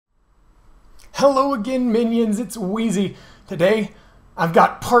Hello again, minions, it's Wheezy. Today, I've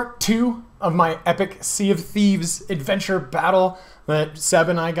got part 2 of my epic Sea of Thieves adventure battle that Seb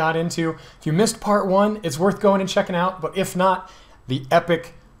and I got into. If you missed part 1, it's worth going and checking out, but if not, the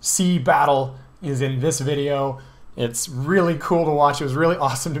epic sea battle is in this video. It's really cool to watch. It was really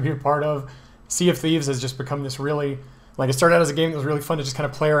awesome to be a part of. Sea of Thieves has just become this really, like, it started out as a game that was really fun to just kind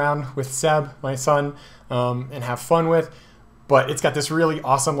of play around with Seb, my son, and have fun with. But it's got this really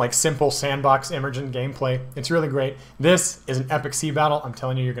awesome, like, simple sandbox emergent gameplay. It's really great. This is an epic sea battle. I'm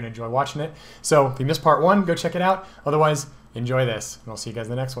telling you, you're going to enjoy watching it. So if you missed part 1, go check it out. Otherwise, enjoy this. And I'll see you guys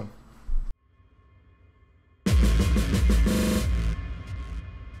in the next one.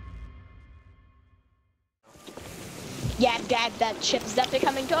 Yeah, Dad, that ship's definitely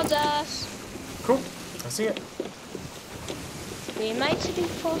coming towards us. Cool. I see it. We might be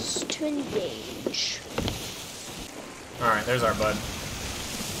forced to engage. Alright, there's our bud.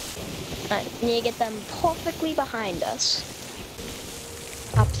 Alright, need to get them perfectly behind us.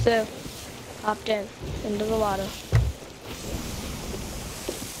 Up through. Up in. Into the water.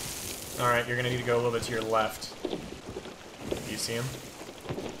 Alright, you're going to need to go a little bit to your left. Do you see him?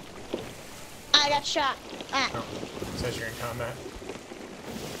 I got shot. Ah. Oh, it says you're in combat.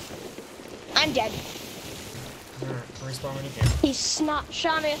 I'm dead. Alright, respawn when you can. He's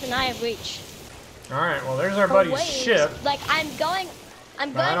shot me with an eye of reach. Alright, well there's our buddy's waves, ship. Like, I'm going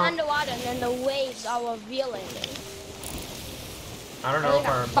underwater and then the waves are revealing me. I don't know if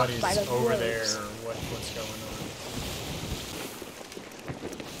our fucked by buddy's the over waves. there or what's going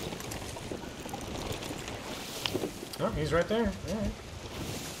on. Oh, he's right there. Alright.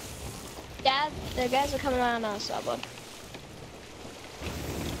 Dad, the guys are coming on us, bud.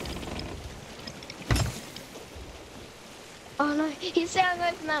 Oh no, he's sailing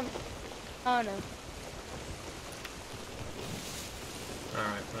away from them. Oh no.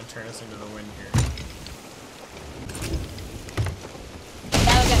 Alright, I'm gonna turn us into the wind here.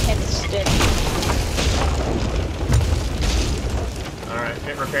 That was gonna hit the stick. Alright,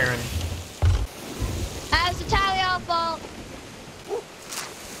 get repairing. That's entirely our fault.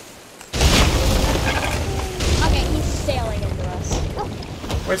 Okay, he's sailing into us.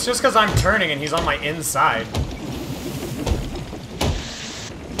 Well, it's just because I'm turning and he's on my inside.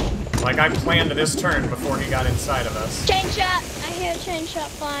 Like, I planned this turn before he got inside of us. Chain shot! I hear a chain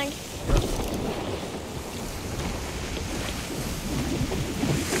shot flying.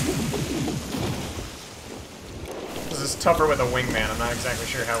 This is tougher with a wingman. I'm not exactly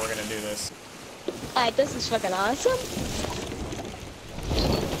sure how we're gonna do this. Alright, this is fucking awesome.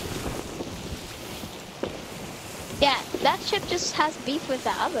 Yeah, that ship just has beef with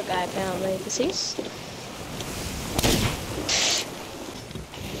the other guy apparently, because he's...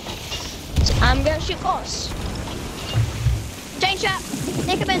 So I'm gonna shoot first. Chain shot!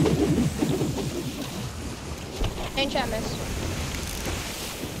 Nick him in! Chain shot, miss.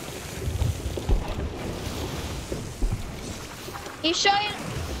 You sure you...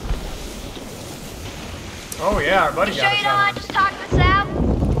 Oh yeah, our buddy You got sure a you don't want shot. to just talk this out?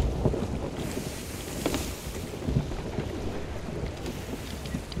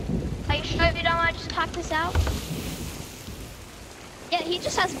 Are you sure you don't want to just talk this out? Yeah, he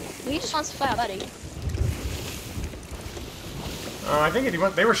just wants to fight our buddy. I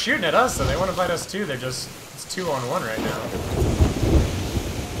think they were shooting at us, so they want to fight us too. They're just, it's 2-on-1 right now.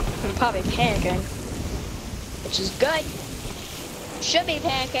 I'm probably panicking. Which is good. Should be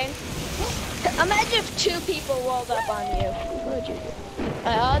panicking. Imagine if 2 people rolled up on you. What would you do?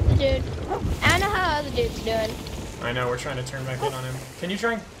 The dude. I don't know how the other dude's doing. I know, we're trying to turn back in on him. Can you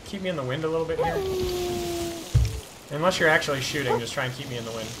try and keep me in the wind a little bit here? Unless you're actually shooting, just try and keep me in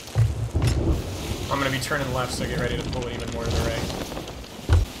the wind. I'm going to be turning left, so get ready to pull it even more to the right.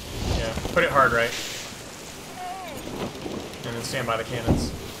 Yeah, put it hard right. And then stand by the cannons.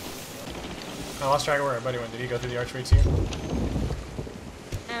 I lost track of where our buddy went. Did he go through the archway too?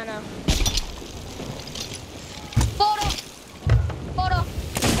 I don't know. Photo! Photo!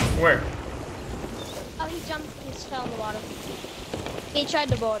 Where? Oh, he fell in the water. He tried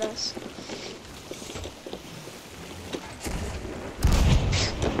to board us.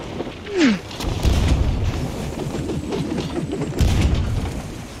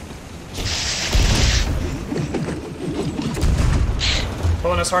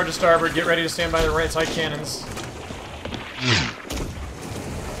 Pulling us hard to starboard. Get ready to stand by the right side cannons.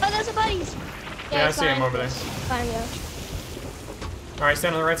 Oh, there's a buddies. Yeah, I see him over there. Fine, yeah. Alright,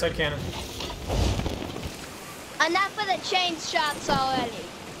 stand on the right side cannon. Enough of the chain shots already.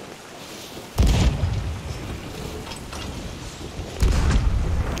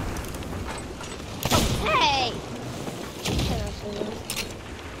 Hey!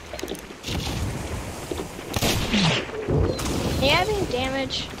 Yeah, having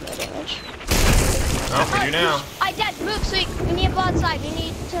damage. No damage. Oh, we do now. I dead. Move, sweet. We need a broadside. We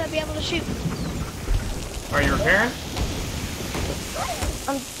need to be able to shoot. Are you repairing?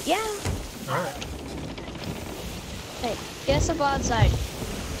 Yeah. Alright. Hey, get us a broadside.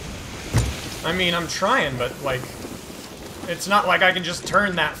 I mean, I'm trying, but, like, it's not like I can just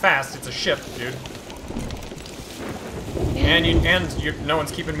turn that fast. It's a ship, dude. And no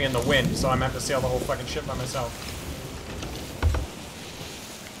one's keeping me in the wind, so I'm gonna have to sail the whole fucking ship by myself.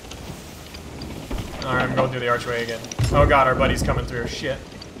 Alright, I'm going through the archway again. Oh god, our buddy's coming through. Shit.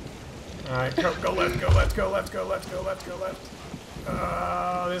 Alright, go left, go left, go left, go left, go left, go left.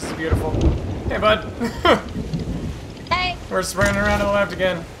 Oh, this is beautiful. Hey, bud. Hey. We're sprinting around to the left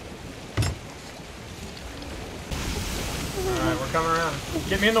again. Alright, we're coming around.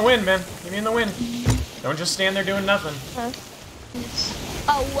 Get me in the wind, man. Get me in the wind. Don't just stand there doing nothing.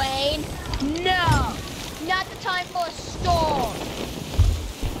 Oh, Wayne. No. Not the time for a storm.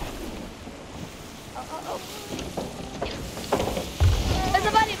 There's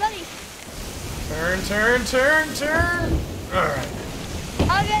a buddy. Turn, turn, turn, turn. Alright.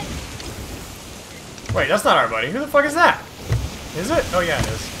 Okay. Wait, that's not our buddy. Who the fuck is that? Is it? Oh, yeah, it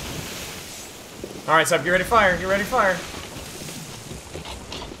is. Alright, Seb, get ready to fire. Get ready to fire.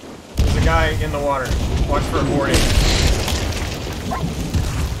 There's a guy in the water. Watch for boarding.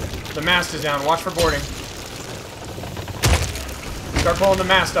 The mast is down. Watch for boarding. Start pulling the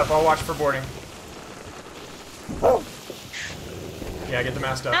mast up. I'll watch for boarding. Yeah, get the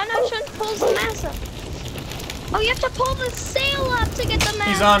mast up. I'm not sure who pulls the mast up. Oh, you have to pull the sail up to get the mast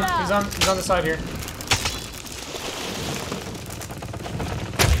He's on. up. He's on the side here.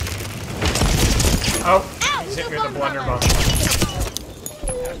 Oh, Ow, he's hit me you with a bumped blunderbuss.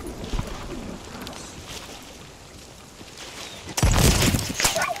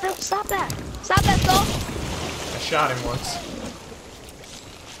 No, stop that. Stop that, Soul. I shot him once.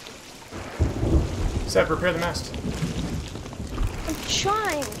 Seb, repair the mast. I'm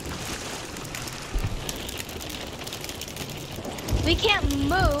trying. We can't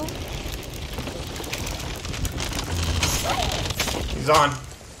move. He's on.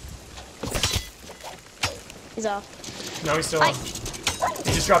 He's off. No, he's still on.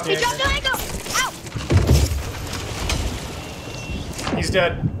 He just dropped the He dropped the anchor. anchor. Ow! He's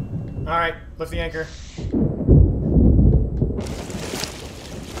dead. Alright, lift the anchor.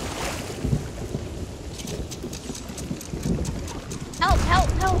 Help.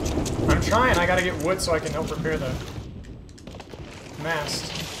 I'm trying. I gotta get wood so I can help repair the mast.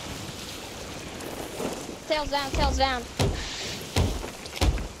 Sails down.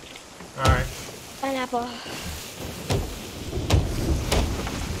 Alright. Pineapple.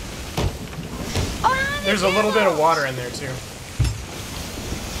 Oh, no, There's a little bit of water in there, too.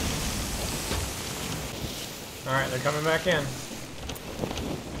 Alright, they're coming back in.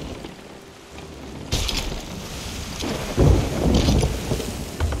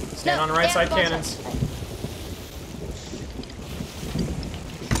 Stand on the right side cannons.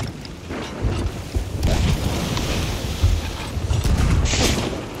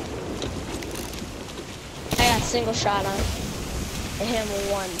 I got a single shot on him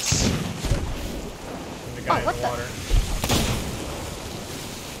once. And the guy what in the- the water.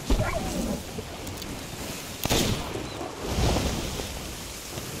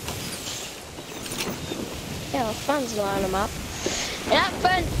 Yeah, my friend's lining him up. And that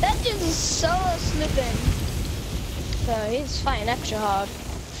friend, that dude is solo snooping. So he's fighting extra hard.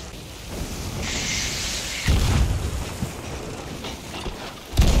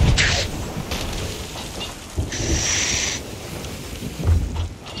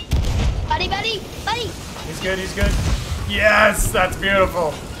 Buddy! He's good. Yes, that's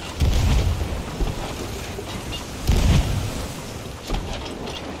beautiful.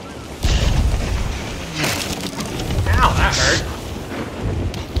 Ow, that hurt.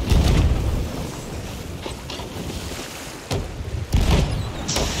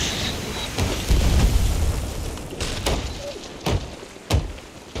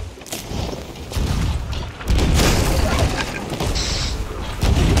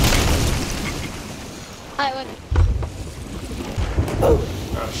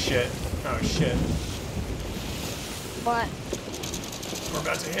 Oh shit. What? We're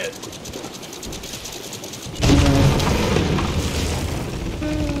about to hit.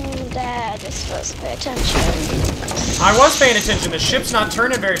 Dad, you're supposed to pay attention. I was paying attention. The ship's not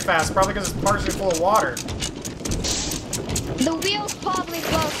turning very fast, probably because it's partially full of water. The wheels probably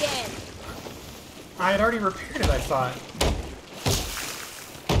broke in. I had already repaired it, I thought.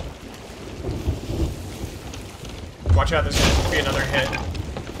 Watch out, there's going to be another hit.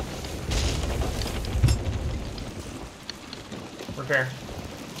 repair.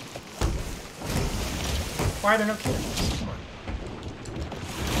 Why are there no cannons? Come on.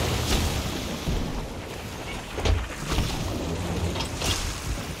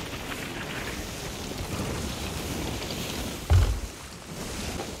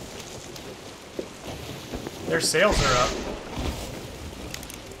 Their sails are up.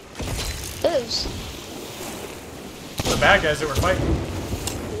 Whose? The bad guys that were fighting.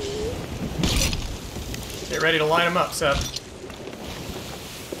 Get ready to line them up, Seb.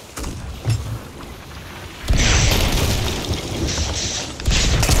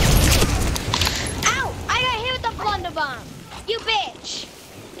 Ow! I got hit with the blunder bomb! You bitch!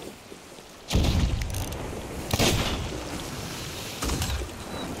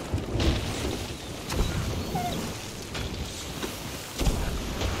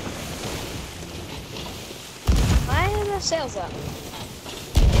 Why are the sails up?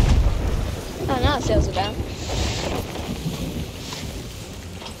 Oh, now the sails are down.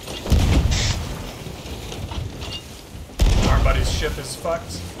 Our buddy's ship is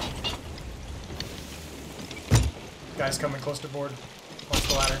fucked. Guy's coming close to board. Watch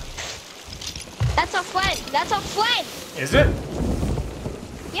the ladder. That's a friend! That's a friend! Is it?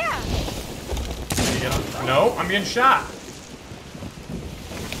 Yeah! Did you get him? No, I'm getting shot.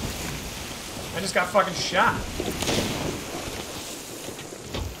 I just got fucking shot.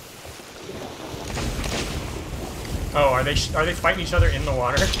 Oh, are they fighting each other in the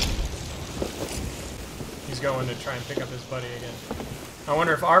water? He's going to try and pick up his buddy again. I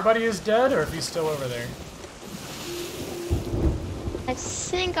wonder if our buddy is dead or if he's still over there. I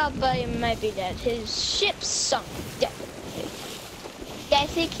think our buddy might be dead. His ship sunk, definitely. Yeah, I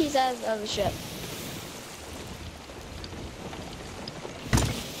think he's out of the ship.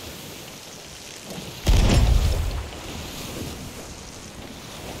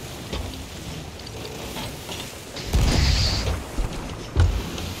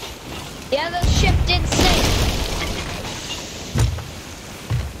 Yeah, the ship did sink.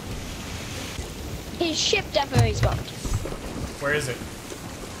 His ship definitely sunk. Where is it?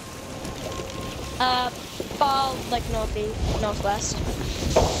 Fall like northwest.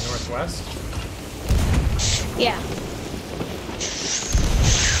 Northwest? Yeah.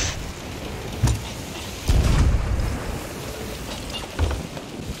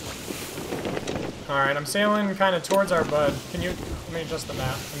 Alright, I'm sailing kind of towards our bud. Can you, let me adjust the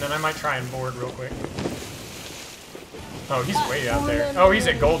map, and then I might try and board real quick. Oh, he's way out there. Oh, he's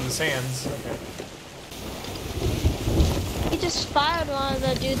at Golden Sands. Okay. He just fired one of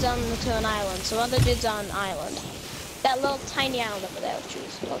the dudes to an island, so one of the dudes on an island. That little tiny island over there,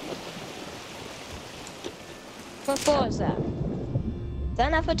 choose. What floor is that? Is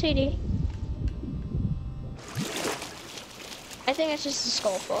that an FOTD? I think it's just a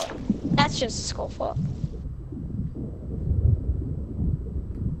skull fort. That's just a skull fort.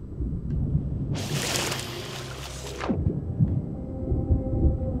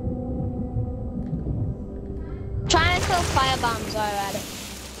 Trying to throw fire bombs while at it.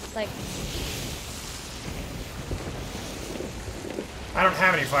 Like, I don't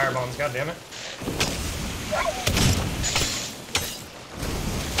have any fire bombs, god damn it.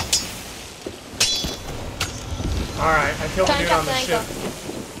 Alright, I killed the dude on the ship.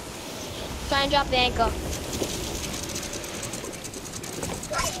 Try and drop the anchor.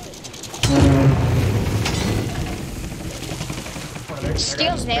 Oh,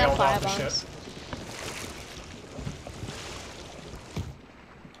 Steal their fire bombs.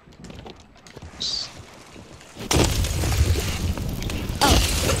 Oh,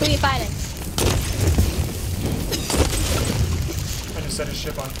 who are you fighting? I just set his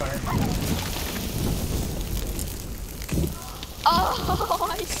ship on fire. Oh,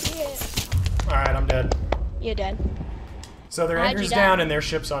 I see it. Alright, I'm dead. You're dead. So their anchor's down and their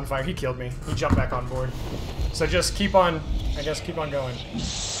ship's on fire. He killed me. He jumped back on board. So just keep on, I guess, keep on going.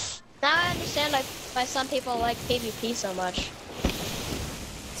 Now I understand why some people like PvP so much.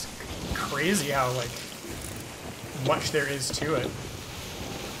 It's crazy how, like, much there is to it.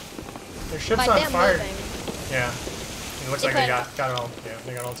 Their ship's on fire. Moving. Yeah. It looks like they got it all, yeah,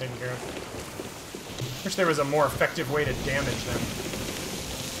 they got it all taken care of. Wish there was a more effective way to damage them.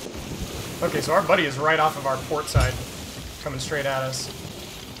 Okay, so our buddy is right off of our port side, coming straight at us.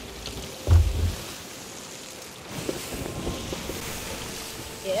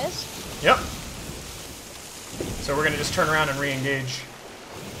 Yes? Yep. So we're gonna just turn around and re-engage.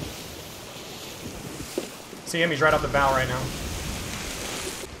 See him? He's right off the bow right now.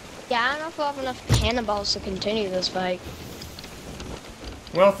 Yeah, I don't know if we'll have enough cannonballs to continue this fight.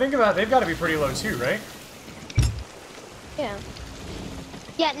 Well, think about it. They've got to be pretty low too, right? Yeah.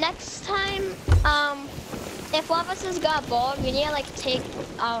 Yeah, next time, if one of us has got bored, we need to like take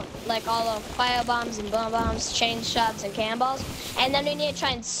out like all the fire bombs and bomb bombs, chain shots and cannonballs, and then we need to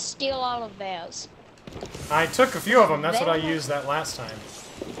try and steal all of theirs. I took a few of them. That's what I used that last time.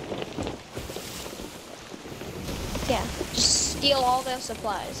 Yeah, just steal all their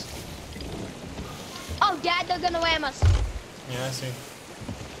supplies. Oh, Dad, they're gonna ram us. Yeah, I see.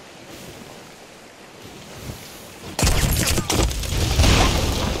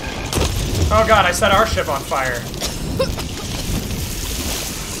 Oh god, I set our ship on fire.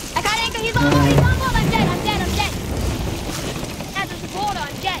 I got anchor, he's on board, I'm dead, I'm dead, I'm dead. Dad, there's a border,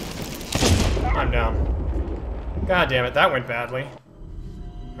 I'm dead. I'm down. God damn it, that went badly.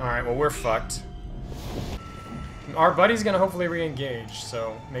 Alright, well we're fucked. Our buddy's gonna hopefully re-engage,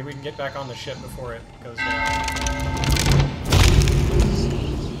 so maybe we can get back on the ship before it goes down.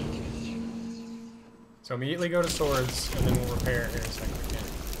 So immediately go to swords, and then we'll repair here in a second again.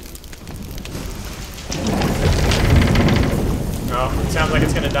 Oh, it sounds like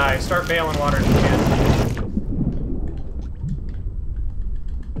it's gonna die. Start bailing water if you can.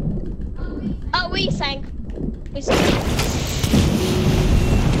 Oh, we sank. We sank.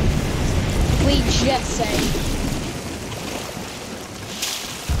 We just sank.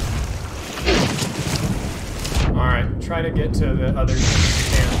 Alright, try to get to the other ship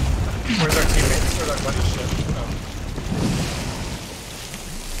if you can. Where's our teammates? Where's our buddy's ship? Oh.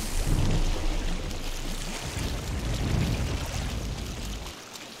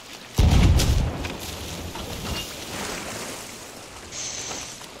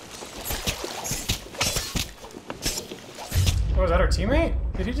 Oh, is that our teammate?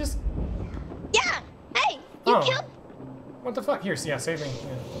 Did he just... Yeah! Hey! You killed... What the fuck? Here, yeah, save me.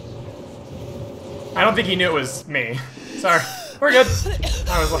 Yeah. I don't think he knew it was me. Sorry. We're good.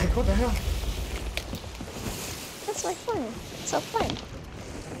 I was like, what the hell? That's like fun. So fun.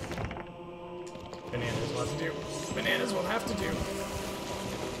 Bananas will have to do. Bananas will have to do.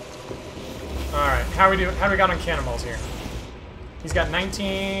 Alright, how we got on cannonballs here? He's got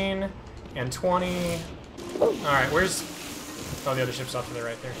 19 and 20. Alright, where's... Oh, the other ship's off to the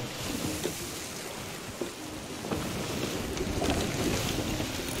right there.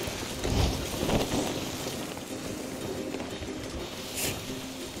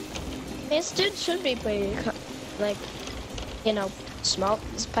 This dude should be pretty, like, you know, smart.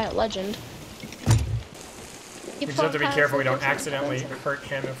 He's a pirate legend. We just have to be careful we don't accidentally hurt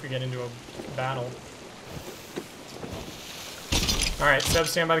him if we get into a battle. Alright, Seb,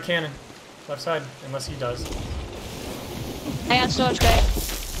 stand by the cannon. Left side, unless he does. I got storage crate.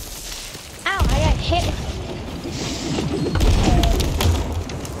 Ow, I got hit.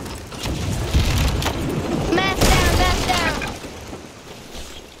 Mast down, mast down.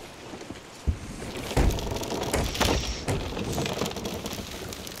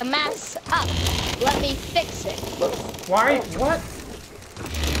 The mast's up. Let me fix it. Why? What?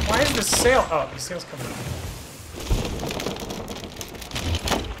 Why is the sail? Oh, the sail's coming up.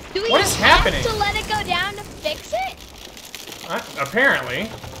 Do we What is happening? have to let it go down to fix it? Apparently.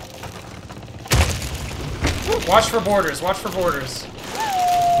 Watch for borders. Watch for borders.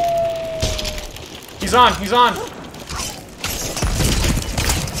 He's on. He's on.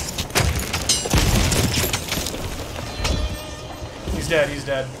 He's dead. He's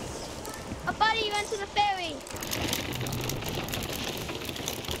dead. A buddy went to the ferry.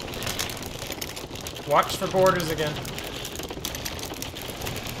 Watch for borders again.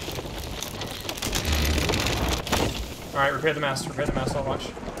 Alright, repair the mast. Repair the mast. I'll watch.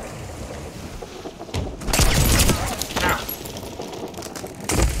 Ow.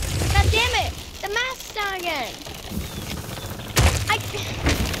 God damn it! The mast's down again.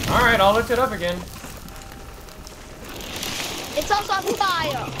 Alright, I'll lift it up again. It's also on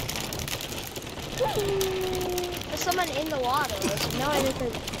fire. There's someone in the water. There's no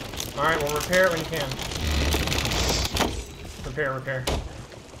anything. Alright, well repair it when you can. Repair, repair.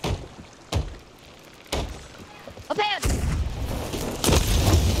 Repaired.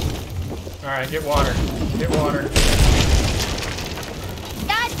 Alright, get water. Get water.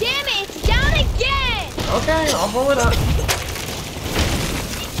 God damn it! It's down again! Okay, I'll pull it up.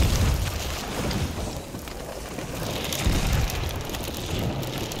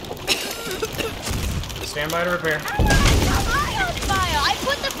 Stand by to repair. I'm on fire! I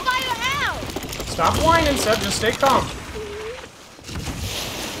put the fire out! Stop whining, Seb. Just stay calm.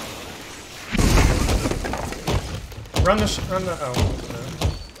 Run the, oh.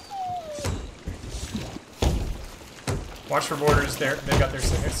 Watch for borders there. They've got their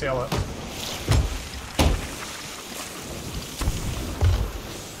sail up.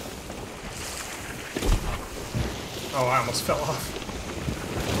 Oh, I almost fell off.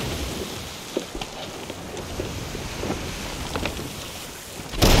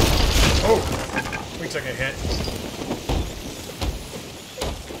 took a hit.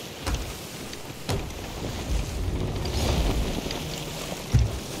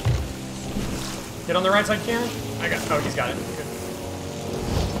 Get on the right side, cannon. I got. Oh, he's got it. Good.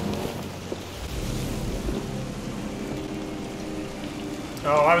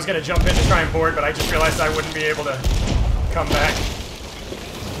 Oh, I was gonna jump in to try and board, but I just realized I wouldn't be able to come back.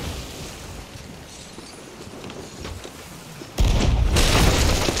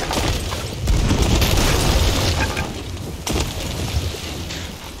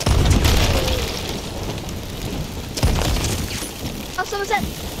 Oh, someone said.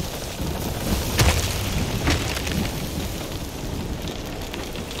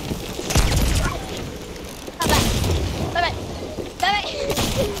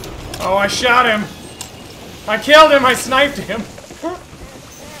 Oh, I shot him! I killed him! I sniped him!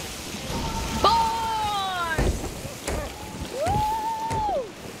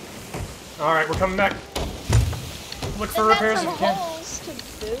 Alright, we're coming back. Look for repairs if you can. Holes to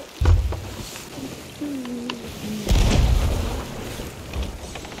boot.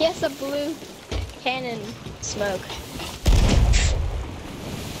 Yes, a blue cannon smoke.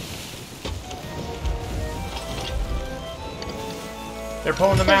 They're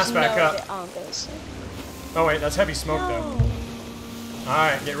pulling the mask back up. Uncles. Oh wait, that's heavy smoke though.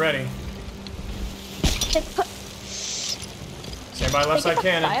 Alright, get ready. Stand by left side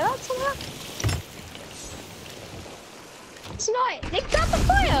cannon. Fire out somehow? It's not. They got the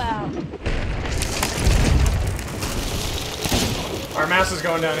fire out. Our mass is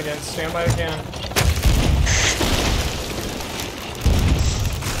going down again. Stand by the cannon.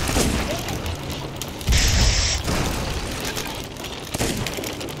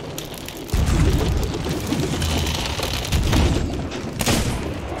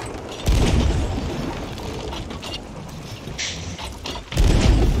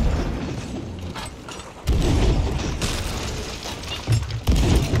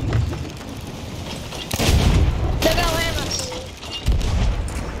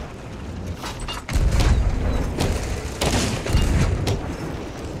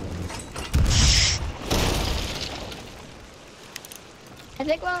 I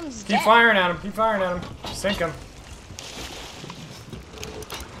think one's Keep dead. firing at him. Keep firing at him. Sink him.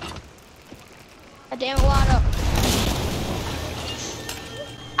 A damn water.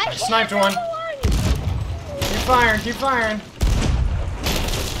 I sniped one. Keep firing. Keep firing.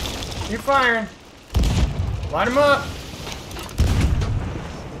 Keep firing. Light him up.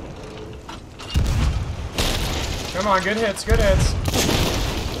 Come on, good hits. Good hits.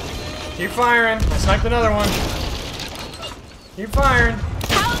 Keep firing. I sniped another one. Keep firing.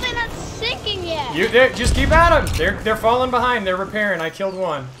 How are they not sinking yet? You just keep at them. They're falling behind. They're repairing. I killed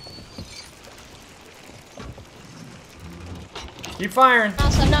one. Keep firing.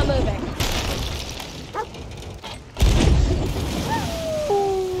 Also, not moving.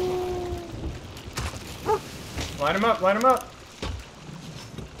 Light him up. Light him up.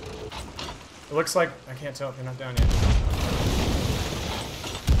 It looks like I can't tell if they're not down yet.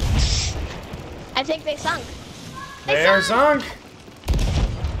 I think they sunk. They are sunk.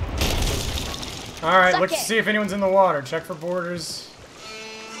 All right, Suck look to it. see if anyone's in the water. Check for borders.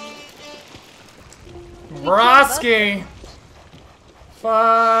 Broski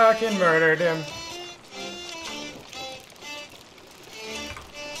fucking murdered him.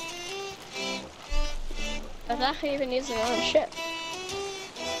 But that even using their own ship.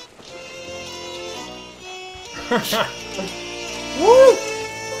 Woo!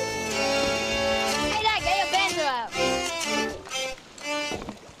 Hey, Dad, get your banjo out.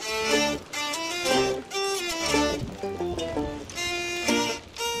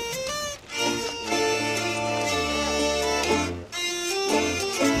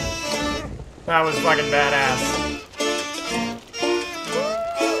 That was fucking badass.